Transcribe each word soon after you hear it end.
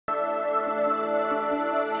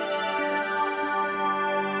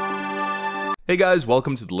Hey guys,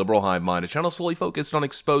 welcome to the Liberal Hive Mind, a channel solely focused on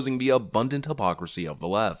exposing the abundant hypocrisy of the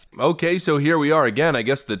left. Okay, so here we are again. I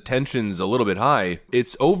guess the tension's a little bit high.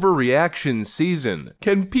 It's overreaction season.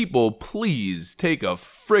 Can people please take a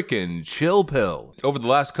frickin' chill pill? Over the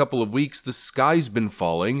last couple of weeks, the sky's been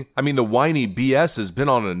falling. I mean, the whiny BS has been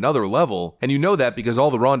on another level, and you know that because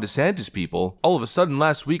all the Ron DeSantis people all of a sudden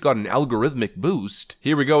last week got an algorithmic boost.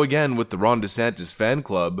 Here we go again with the Ron DeSantis fan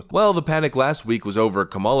club. Well, the panic last week was over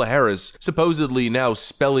Kamala Harris supposedly now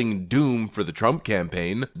spelling doom for the Trump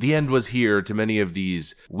campaign. The end was here to many of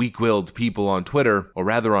these weak-willed people on Twitter, or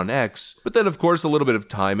rather on X. But then, of course, a little bit of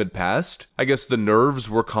time had passed. I guess the nerves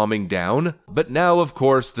were calming down. But now, of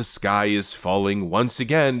course, the sky is falling once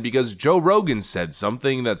again because Joe Rogan said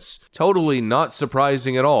something that's totally not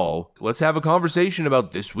surprising at all. Let's have a conversation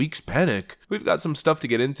about this week's panic. We've got some stuff to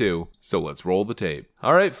get into, so let's roll the tape.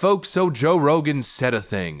 Alright folks, so Joe Rogan said a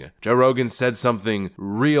thing. Joe Rogan said something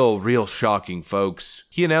real shocking, folks.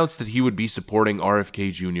 He announced that he would be supporting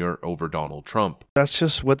RFK Jr. over Donald Trump. That's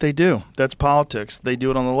just what they do. That's politics. They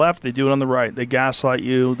do it on the left, they do it on the right. They gaslight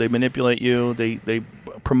you, they manipulate you, they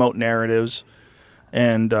promote narratives.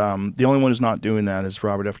 And the only one who's not doing that is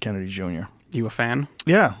Robert F. Kennedy Jr. You a fan?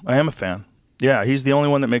 Yeah, I am a fan. Yeah, he's the only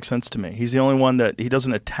one that makes sense to me. He's the only one that he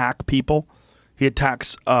doesn't attack people. He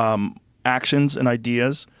attacks actions and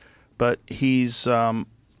ideas, but he's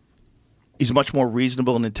much more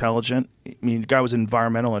reasonable and intelligent. I mean, the guy was an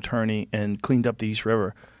environmental attorney and cleaned up the East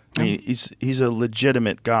River. I mean, he's a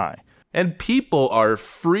legitimate guy. And people are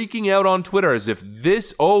freaking out on Twitter as if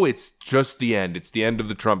it's just the end. It's the end of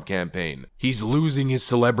the Trump campaign. He's losing his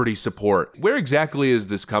celebrity support. Where exactly is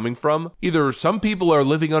this coming from? Either some people are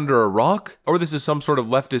living under a rock, or this is some sort of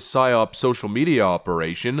leftist psyop social media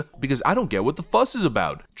operation, because I don't get what the fuss is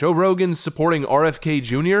about. Joe Rogan's supporting RFK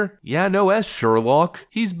Jr.? Yeah, no S, Sherlock.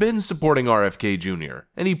 He's been supporting RFK Jr.,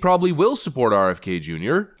 and he probably will support RFK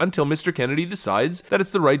Jr. until Mr. Kennedy decides that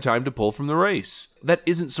it's the right time to pull from the race. That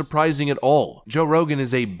isn't surprising at all. Joe Rogan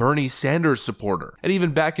is a Bernie Sanders supporter, and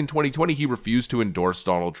even back in 2020, he refused to endorse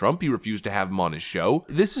Donald Trump. He refused to have him on his show.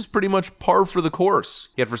 This is pretty much par for the course.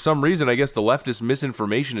 Yet for some reason, I guess the leftist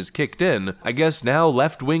misinformation has kicked in. I guess now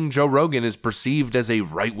left-wing Joe Rogan is perceived as a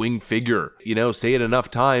right-wing figure. You know, say it enough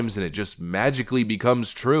times and it just magically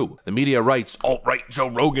becomes true. The media writes, alt-right Joe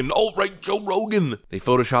Rogan, alt-right Joe Rogan. They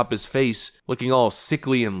Photoshop his face, looking all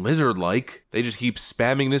sickly and lizard-like. They just keep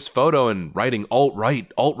spamming this photo and writing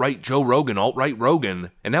alt-right Joe Rogan, alt-right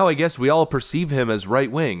Rogan. And now I guess we all perceive him as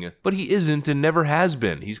right-wing, but he isn't and never has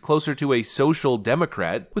been. He's closer to a social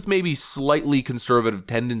democrat with maybe slightly conservative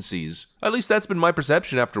tendencies. At least that's been my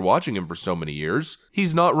perception after watching him for so many years.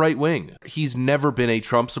 He's not right-wing. He's never been a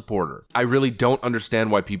Trump supporter. I really don't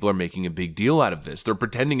understand why people are making a big deal out of this. They're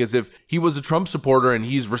pretending as if he was a Trump supporter and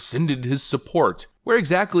he's rescinded his support. Where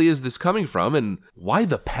exactly is this coming from, and why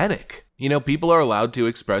the panic? You know, people are allowed to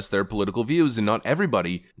express their political views, and not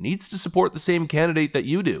everybody needs to support the same candidate that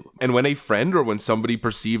you do. And when a friend, or when somebody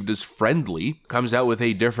perceived as friendly, comes out with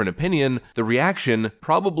a different opinion, the reaction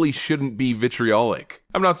probably shouldn't be vitriolic.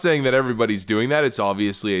 I'm not saying that everybody's doing that, it's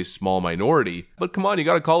obviously a small minority, but come on, you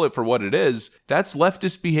gotta call it for what it is. That's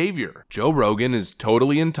leftist behavior. Joe Rogan is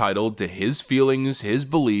totally entitled to his feelings, his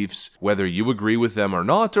beliefs, whether you agree with them or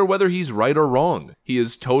not, or whether he's right or wrong. He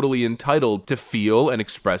is totally entitled to feel and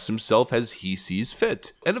express himself as he sees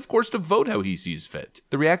fit, and of course to vote how he sees fit.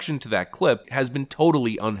 The reaction to that clip has been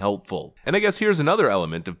totally unhelpful. And I guess here's another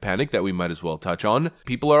element of panic that we might as well touch on.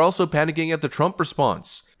 People are also panicking at the Trump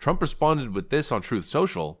response. Trump responded with this on Truth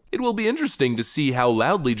Social. It will be interesting to see how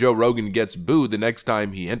loudly Joe Rogan gets booed the next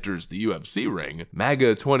time he enters the UFC ring.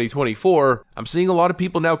 MAGA 2024, I'm seeing a lot of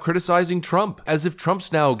people now criticizing Trump, as if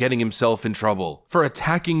Trump's now getting himself in trouble for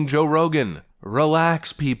attacking Joe Rogan.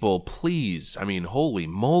 Relax, people, please. I mean, holy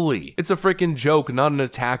moly. It's a freaking joke, not an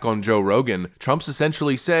attack on Joe Rogan. Trump's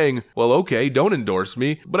essentially saying, well, okay, don't endorse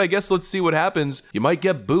me, but I guess let's see what happens. You might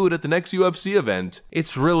get booed at the next UFC event.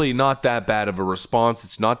 It's really not that bad of a response.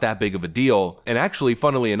 It's not that big of a deal. And actually,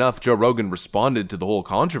 funnily enough, Joe Rogan responded to the whole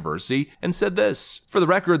controversy and said this. For the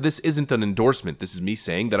record, this isn't an endorsement. This is me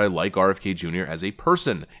saying that I like RFK Jr. as a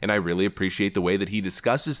person, and I really appreciate the way that he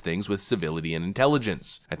discusses things with civility and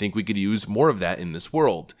intelligence. I think we could use more of that in this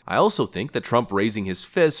world. I also think that Trump raising his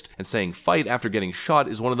fist and saying fight after getting shot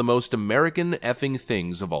is one of the most American effing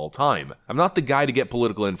things of all time. I'm not the guy to get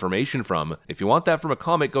political information from. If you want that from a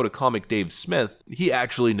comic, go to Comic Dave Smith. He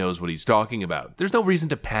actually knows what he's talking about. There's no reason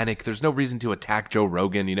to panic. There's no reason to attack Joe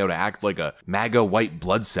Rogan, you know, to act like a MAGA white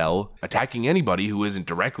blood cell, attacking anybody who isn't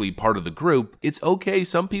directly part of the group. It's okay,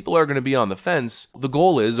 some people are going to be on the fence. The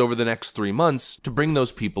goal is, over the next 3 months, to bring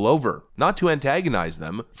those people over, not to antagonize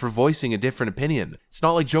them for voicing a different different opinion. It's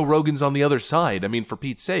not like Joe Rogan's on the other side. I mean, for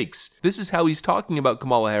Pete's sakes, this is how he's talking about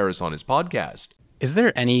Kamala Harris on his podcast. Is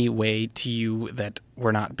there any way to you that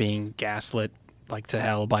we're not being gaslit like to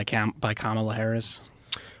hell by Kamala Harris?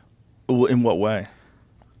 In what way?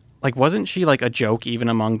 Like, wasn't she like a joke even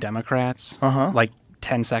among Democrats? Like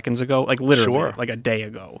 10 seconds ago? Like literally, Sure. like a day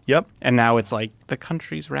ago. Yep. And now it's like the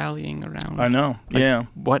country's rallying around. I know. Like, yeah.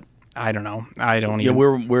 What? I don't know. I don't Yeah,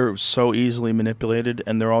 even. we're so easily manipulated,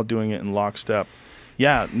 and they're all doing it in lockstep.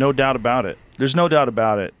 Yeah, no doubt about it. There's no doubt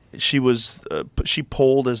about it. She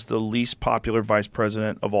polled as the least popular vice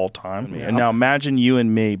president of all time. Yeah. And now imagine you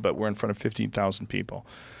and me, but we're in front of 15,000 people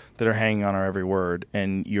that are hanging on our every word,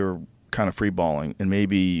 and you're kind of freeballing, and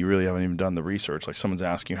maybe you really haven't even done the research. Like someone's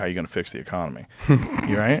asking you how you're going to fix the economy,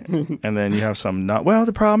 you right? And then you have some well,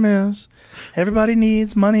 the problem is everybody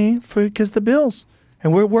needs money because the bills,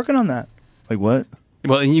 and we're working on that. Like what?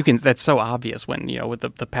 Well, and you can. That's so obvious when with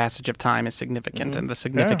the passage of time is significant, and the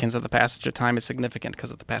significance of the passage of time is significant because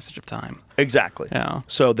of the passage of time. Exactly. Yeah.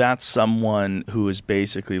 So that's someone who is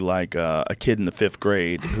basically like a kid in the 5th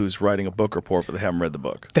grade who's writing a book report, but they haven't read the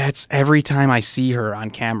book. That's every time I see her on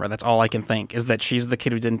camera. That's all I can think is that she's the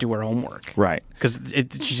kid who didn't do her homework. Right. Because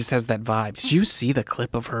she just has that vibe. Did you see the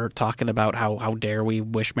clip of her talking about how dare we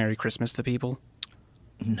wish Merry Christmas to people?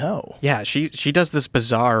 No. Yeah, she does this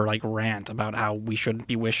bizarre like rant about how we shouldn't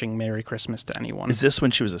be wishing Merry Christmas to anyone. Is this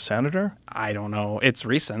when she was a senator? I don't know. It's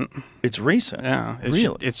recent. It's recent. Yeah,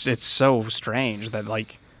 Really? It's so strange that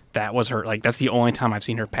like that was her. Like that's the only time I've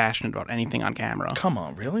seen her passionate about anything on camera. Come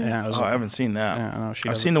on, really? Yeah, I haven't seen that. Yeah,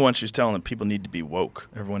 no, I've seen the one she was telling that people need to be woke.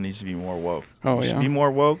 Everyone needs to be more woke. Oh, you should yeah? be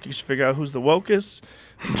more woke. You should figure out who's the wokest.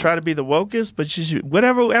 You try to be the wokest, but you should,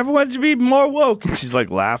 whatever. Everyone should be more woke. And she's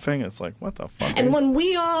like laughing. It's like, what the fuck? And when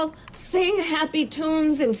we all sing happy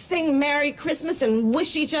tunes and sing Merry Christmas and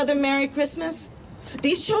wish each other Merry Christmas,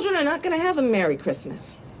 these children are not going to have a Merry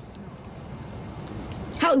Christmas.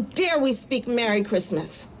 How dare we speak Merry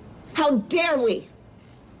Christmas? How dare we?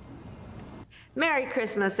 Merry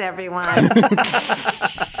Christmas, everyone.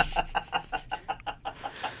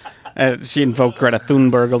 She invoked Greta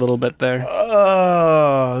Thunberg a little bit there.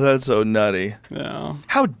 Oh, that's so nutty. Yeah.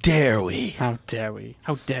 How dare we? How dare we?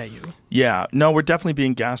 How dare you? Yeah, no, we're definitely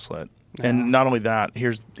being gaslit. And not only that,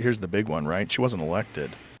 here's the big one, right? She wasn't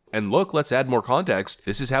elected. And look, let's add more context.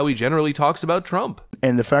 This is how he generally talks about Trump.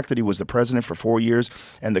 And the fact that he was the president for 4 years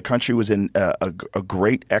and the country was in a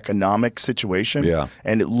great economic situation. Yeah.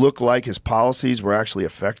 And it looked like his policies were actually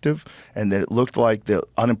effective and that it looked like the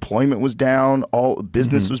unemployment was down, all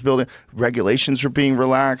business was building, regulations were being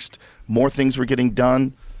relaxed, more things were getting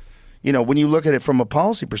done. You know, when you look at it from a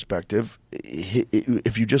policy perspective,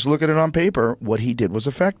 if you just look at it on paper, what he did was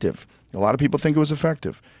effective. A lot of people think it was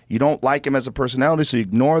effective. You don't like him as a personality, so you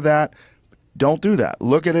ignore that. Don't do that.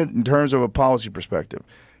 Look at it in terms of a policy perspective.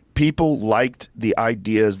 People liked the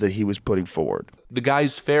ideas that he was putting forward. The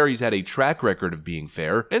guy's fair, he's had a track record of being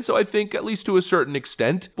fair, and so I think, at least to a certain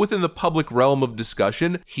extent, within the public realm of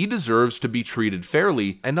discussion, he deserves to be treated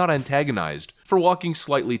fairly and not antagonized for walking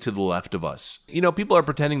slightly to the left of us. You know, people are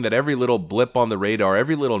pretending that every little blip on the radar,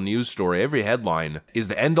 every little news story, every headline is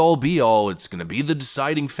the end-all be-all, it's gonna be the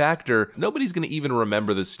deciding factor. Nobody's gonna even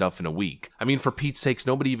remember this stuff in a week. I mean, for Pete's sakes,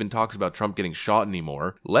 nobody even talks about Trump getting shot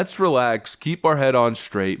anymore. Let's relax, keep our head on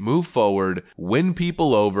straight, move forward, win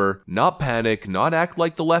people over, not panic, not act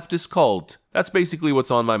like the leftist cult. That's basically what's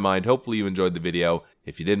on my mind. Hopefully you enjoyed the video.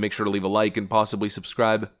 If you did, make sure to leave a like and possibly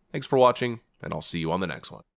subscribe. Thanks for watching, and I'll see you on the next one.